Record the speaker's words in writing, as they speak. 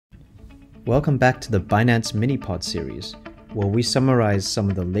Welcome back to the Binance Minipod series, where we summarize some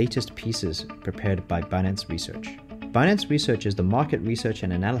of the latest pieces prepared by Binance Research. Binance Research is the market research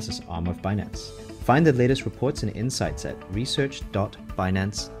and analysis arm of Binance. Find the latest reports and insights at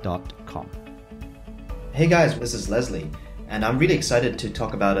research.binance.com. Hey guys, this is Leslie, and I'm really excited to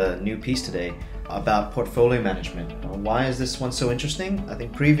talk about a new piece today about portfolio management. Why is this one so interesting? I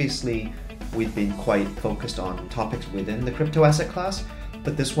think previously we've been quite focused on topics within the crypto asset class,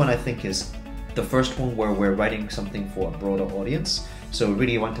 but this one I think is the first one where we're writing something for a broader audience. So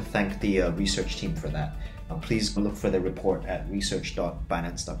really want to thank the research team for that. Please look for the report at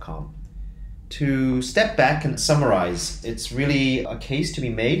research.binance.com. To step back and summarize, it's really a case to be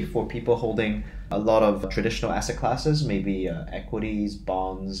made for people holding a lot of traditional asset classes, maybe equities,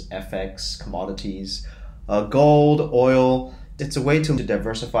 bonds, FX, commodities, gold, oil. It's a way to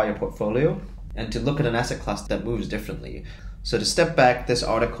diversify your portfolio and to look at an asset class that moves differently. So to step back, this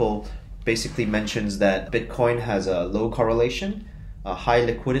article basically mentions that Bitcoin has a low correlation, a high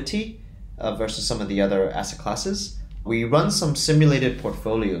liquidity versus some of the other asset classes. We run some simulated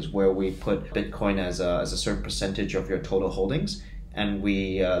portfolios where we put Bitcoin as a certain percentage of your total holdings, and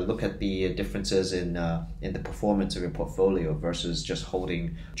we look at the differences in the performance of your portfolio versus just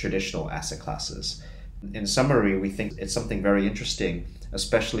holding traditional asset classes. In summary, we think it's something very interesting,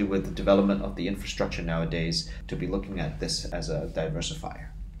 especially with the development of the infrastructure nowadays, to be looking at this as a diversifier.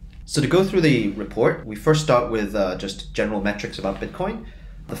 So to go through the report, we first start with just general metrics about Bitcoin.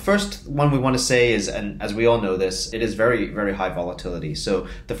 The first one we want to say is, and as we all know this, it is very, very high volatility. So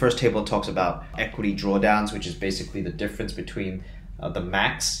the first table talks about equity drawdowns, which is basically the difference between the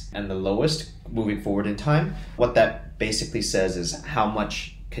max and the lowest moving forward in time. What that basically says is how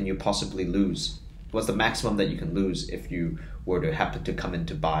much can you possibly lose? What's the maximum that you can lose if you were to happen to come in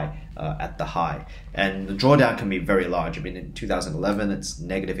to buy at the high? And the drawdown can be very large. I mean, in 2011, it's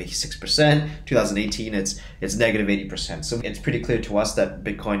negative 86%. 2018, it's negative 80%. So it's pretty clear to us that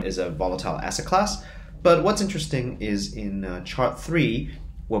Bitcoin is a volatile asset class. But what's interesting is in chart 3,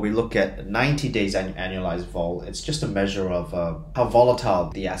 where we look at 90 days annualized vol, it's just a measure of how volatile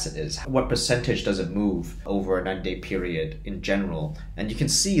the asset is. What percentage does it move over a 90-day period in general? And you can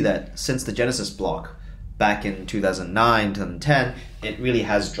see that since the Genesis block back in 2009, 2010, it really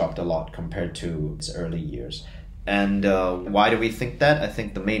has dropped a lot compared to its early years. And why do we think that? I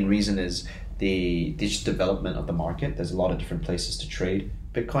think the main reason is the digital development of the market. There's a lot of different places to trade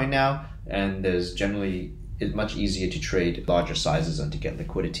Bitcoin now, and there's generally it's much easier to trade larger sizes and to get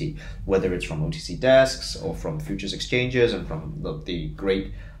liquidity, whether it's from OTC desks or from futures exchanges and from the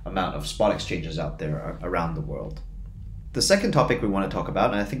great amount of spot exchanges out there around the world. The second topic we want to talk about,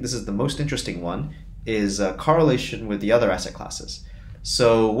 and I think this is the most interesting one, is correlation with the other asset classes.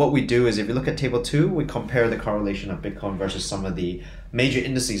 So what we do is, if you look at table 2, we compare the correlation of Bitcoin versus some of the major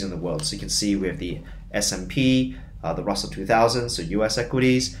indices in the world. So you can see we have the S&P, the Russell 2000, so US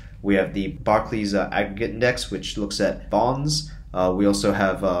equities. We have the Barclays Aggregate Index, which looks at bonds. We also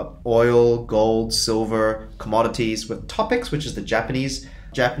have oil, gold, silver, commodities with topics, which is the Japanese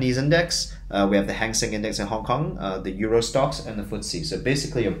index. We have the Hang Seng Index in Hong Kong, the Euro stocks, and the FTSE. So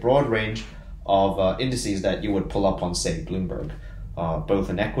basically a broad range of indices that you would pull up on, say, Bloomberg,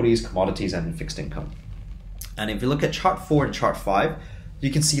 both in equities, commodities, and in fixed income. And if you look at chart 4 and chart 5, you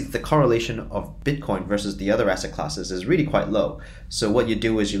can see that the correlation of Bitcoin versus the other asset classes is really quite low. So what you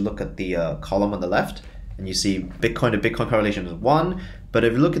do is you look at the column on the left, and you see Bitcoin to Bitcoin correlation is 1. But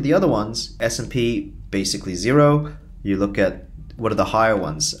if you look at the other ones, S&P basically 0. You look at what are the higher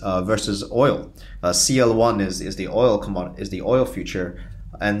ones versus oil. CL1 is the oil commodity, is the oil future,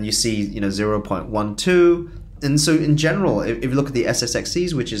 and you see 0.12. And so in general, if you look at the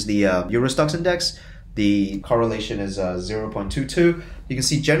SSXCs, which is the Euro Stocks Index, the correlation is 0.22. You can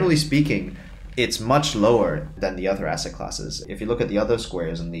see, generally speaking, it's much lower than the other asset classes. If you look at the other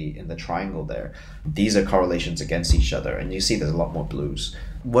squares in the triangle there, these are correlations against each other, and you see there's a lot more blues.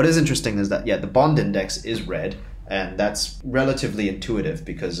 What is interesting is that, the bond index is red, and that's relatively intuitive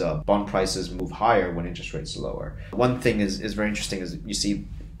because bond prices move higher when interest rates are lower. One thing is very interesting is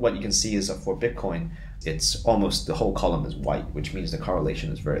what you can see is for Bitcoin, it's almost the whole column is white, which means the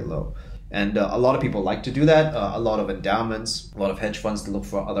correlation is very low. And a lot of people like to do that. A lot of endowments, a lot of hedge funds to look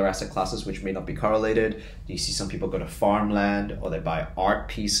for other asset classes which may not be correlated. You see some people go to farmland, or they buy art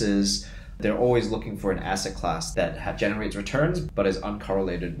pieces. They're always looking for an asset class that generates returns but is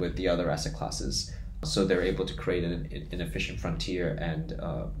uncorrelated with the other asset classes. So they're able to create an efficient frontier and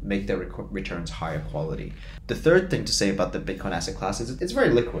make their returns higher quality. The third thing to say about the Bitcoin asset class is it's very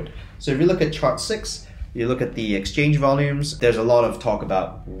liquid. So if you look at chart 6, you look at the exchange volumes, there's a lot of talk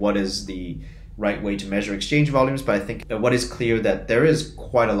about what is the right way to measure exchange volumes, but I think what is clear that there is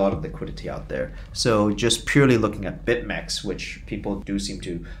quite a lot of liquidity out there. So just purely looking at BitMEX, which people do seem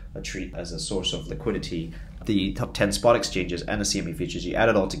to treat as a source of liquidity, the top 10 spot exchanges and the CME futures, you add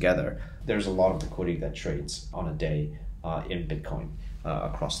it all together, there's a lot of liquidity that trades on a day in Bitcoin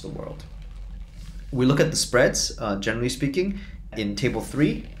across the world. We look at the spreads, generally speaking, in table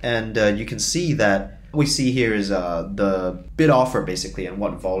 3, and you can see that what we see here is the bid offer basically and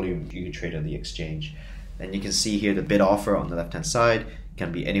what volume you can trade on the exchange. And you can see here the bid offer on the left hand side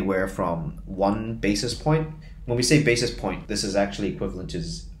can be anywhere from 1 basis point. When we say basis point, this is actually equivalent to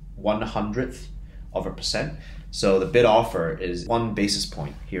 1/100th of a percent. So the bid offer is 1 basis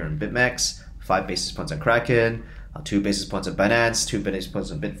point here in BitMEX, 5 basis points on Kraken, 2 basis points on Binance, 2 basis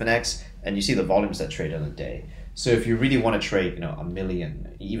points on Bitfinex, and you see the volumes that trade on a day. So if you really want to trade, 1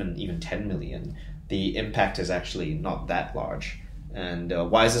 million, even 10 million, the impact is actually not that large. And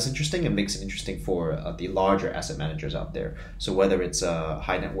why is this interesting? It makes it interesting for the larger asset managers out there. So whether it's a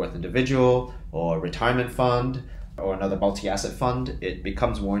high net worth individual or a retirement fund or another multi-asset fund, it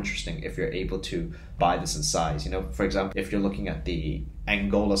becomes more interesting if you're able to buy this in size. For example, if you're looking at the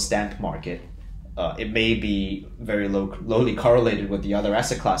Angola stamp market, it may be very lowly correlated with the other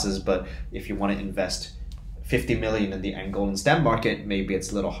asset classes, but if you want to invest 50 million in the Angolan stamp market, maybe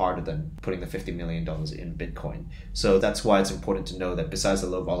it's a little harder than putting the $50 million in Bitcoin. So that's why it's important to know that besides the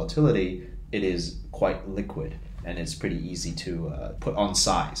low volatility, it is quite liquid and it's pretty easy to put on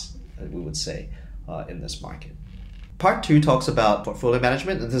size, we would say, in this market. Part 2 talks about portfolio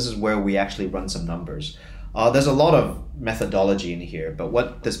management, and this is where we actually run some numbers. There's a lot of methodology in here, but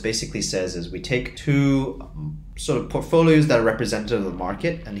what this basically says is we take 2 sort of portfolios that are representative of the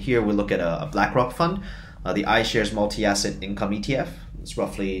market, and here we look at a BlackRock fund, the iShares Multi-Asset Income ETF. It's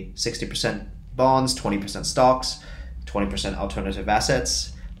roughly 60% bonds, 20% stocks, 20% alternative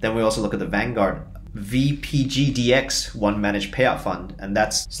assets. Then we also look at the Vanguard VPGDX One Managed Payout Fund, and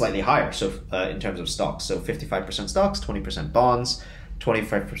that's slightly higher. So in terms of stocks, so 55% stocks, 20% bonds,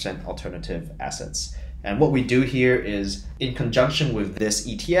 25% alternative assets. And what we do here is, in conjunction with this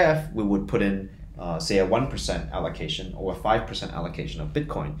ETF, we would put in, say, a 1% allocation or a 5% allocation of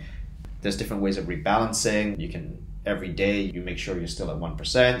Bitcoin. There's different ways of rebalancing. You can, every day, you make sure you're still at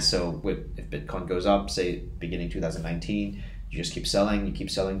 1%. So if Bitcoin goes up, say, beginning 2019, you just keep selling. You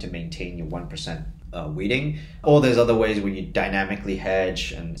keep selling to maintain your 1% weighting. Or there's other ways where you dynamically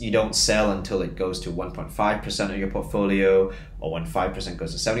hedge and you don't sell until it goes to 1.5% of your portfolio, or when 5%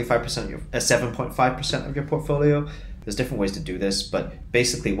 goes to 7.5% of your portfolio. There's different ways to do this, but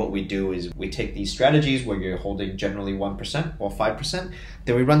basically what we do is we take these strategies where you're holding generally 1% or 5%,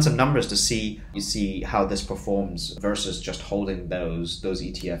 then we run some numbers to see how this performs versus just holding those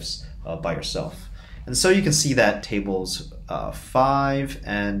ETFs by yourself. And so you can see that tables 5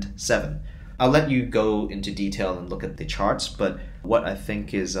 and 7. I'll let you go into detail and look at the charts, but what I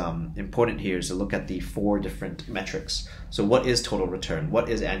think is important here is to look at the 4 different metrics. So what is total return? What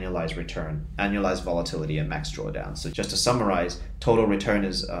is annualized return, annualized volatility, and max drawdown? So just to summarize, total return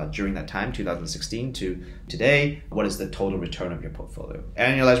is during that time, 2016 to today, what is the total return of your portfolio?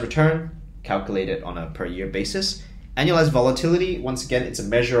 Annualized return, calculated on a per year basis. Annualized volatility, once again, it's a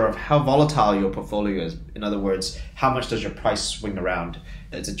measure of how volatile your portfolio is. In other words, how much does your price swing around?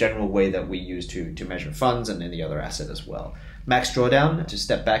 It's a general way that we use to measure funds and any other asset as well. Max drawdown, to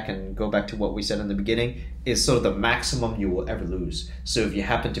step back and go back to what we said in the beginning, is sort of the maximum you will ever lose. So if you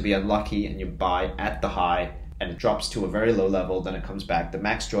happen to be unlucky and you buy at the high and it drops to a very low level, then it comes back. The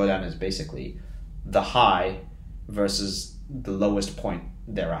max drawdown is basically the high versus the lowest point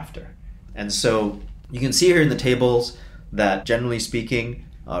thereafter. And so you can see here in the tables that generally speaking,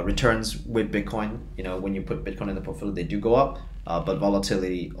 returns with Bitcoin, when you put Bitcoin in the portfolio, they do go up, but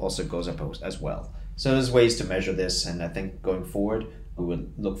volatility also goes up as well. So there's ways to measure this, and I think going forward, we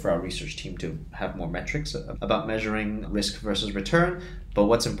would look for our research team to have more metrics about measuring risk versus return. But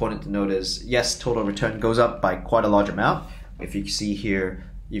what's important to note is, yes, total return goes up by quite a large amount. If you see here,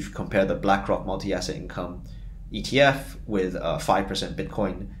 if you compare the BlackRock Multi-Asset Income ETF with 5%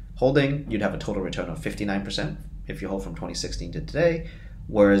 Bitcoin holding, you'd have a total return of 59% if you hold from 2016 to today.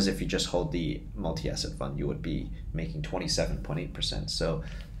 Whereas if you just hold the multi-asset fund, you would be making 27.8%. So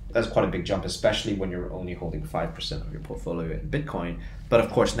that's quite a big jump, especially when you're only holding 5% of your portfolio in Bitcoin. But of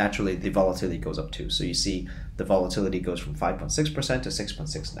course, naturally, the volatility goes up too. So you see the volatility goes from 5.6% to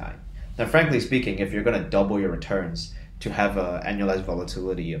 6.69. Now, frankly speaking, if you're going to double your returns to have an annualized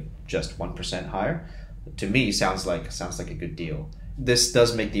volatility of just 1% higher, to me, sounds like a good deal. This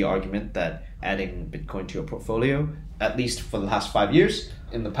does make the argument that adding Bitcoin to your portfolio, at least for the last 5 years,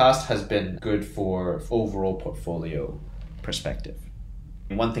 in the past has been good for overall portfolio perspective.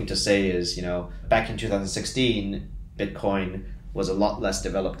 One thing to say is, back in 2016, Bitcoin was a lot less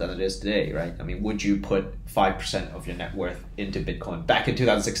developed than it is today, right? I mean, would you put 5% of your net worth into Bitcoin back in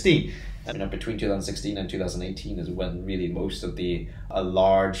 2016? Between 2016 and 2018 is when really most of a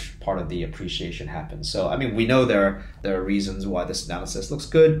large part of the appreciation happened. So, I mean, we know there are reasons why this analysis looks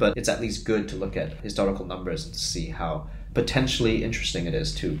good, but it's at least good to look at historical numbers and to see how potentially interesting it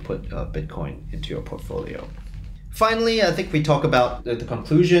is to put Bitcoin into your portfolio. Finally, I think we talk about the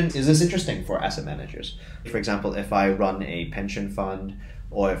conclusion. Is this interesting for asset managers? For example, if I run a pension fund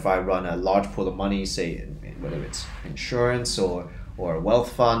or if I run a large pool of money, say whether it's insurance or a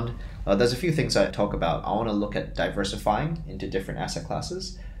wealth fund, there's a few things I talk about. I want to look at diversifying into different asset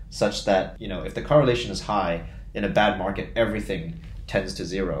classes such that, if the correlation is high in a bad market, everything tends to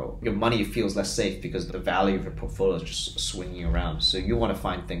zero. Your money feels less safe because the value of your portfolio is just swinging around. So you want to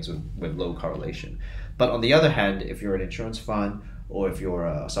find things with low correlation. But on the other hand, if you're an insurance fund or if you're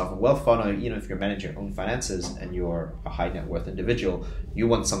a sovereign wealth fund, or if you're managing your own finances and you're a high net worth individual, you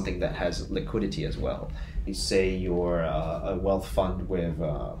want something that has liquidity as well. You say you're a wealth fund with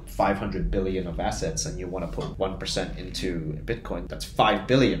 500 billion of assets and you want to put 1% into Bitcoin. That's 5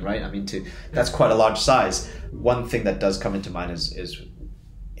 billion, right? I mean, that's quite a large size. One thing that does come into mind is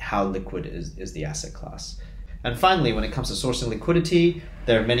how liquid is the asset class. And finally, when it comes to sourcing liquidity,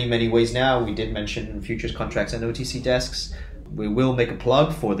 there are many, many ways now. We did mention futures contracts and OTC desks. We will make a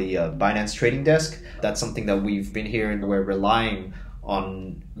plug for the Binance Trading desk. That's something that we've been here and we're relying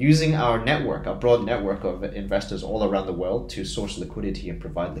on using our network, our broad network of investors all around the world to source liquidity and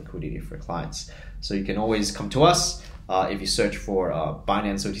provide liquidity for clients. So you can always come to us. If you search for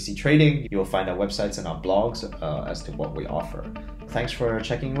Binance OTC Trading, you'll find our websites and our blogs as to what we offer. Thanks for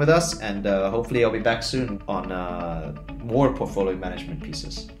checking with us, and hopefully I'll be back soon on more portfolio management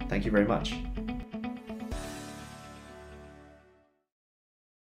pieces. Thank you very much.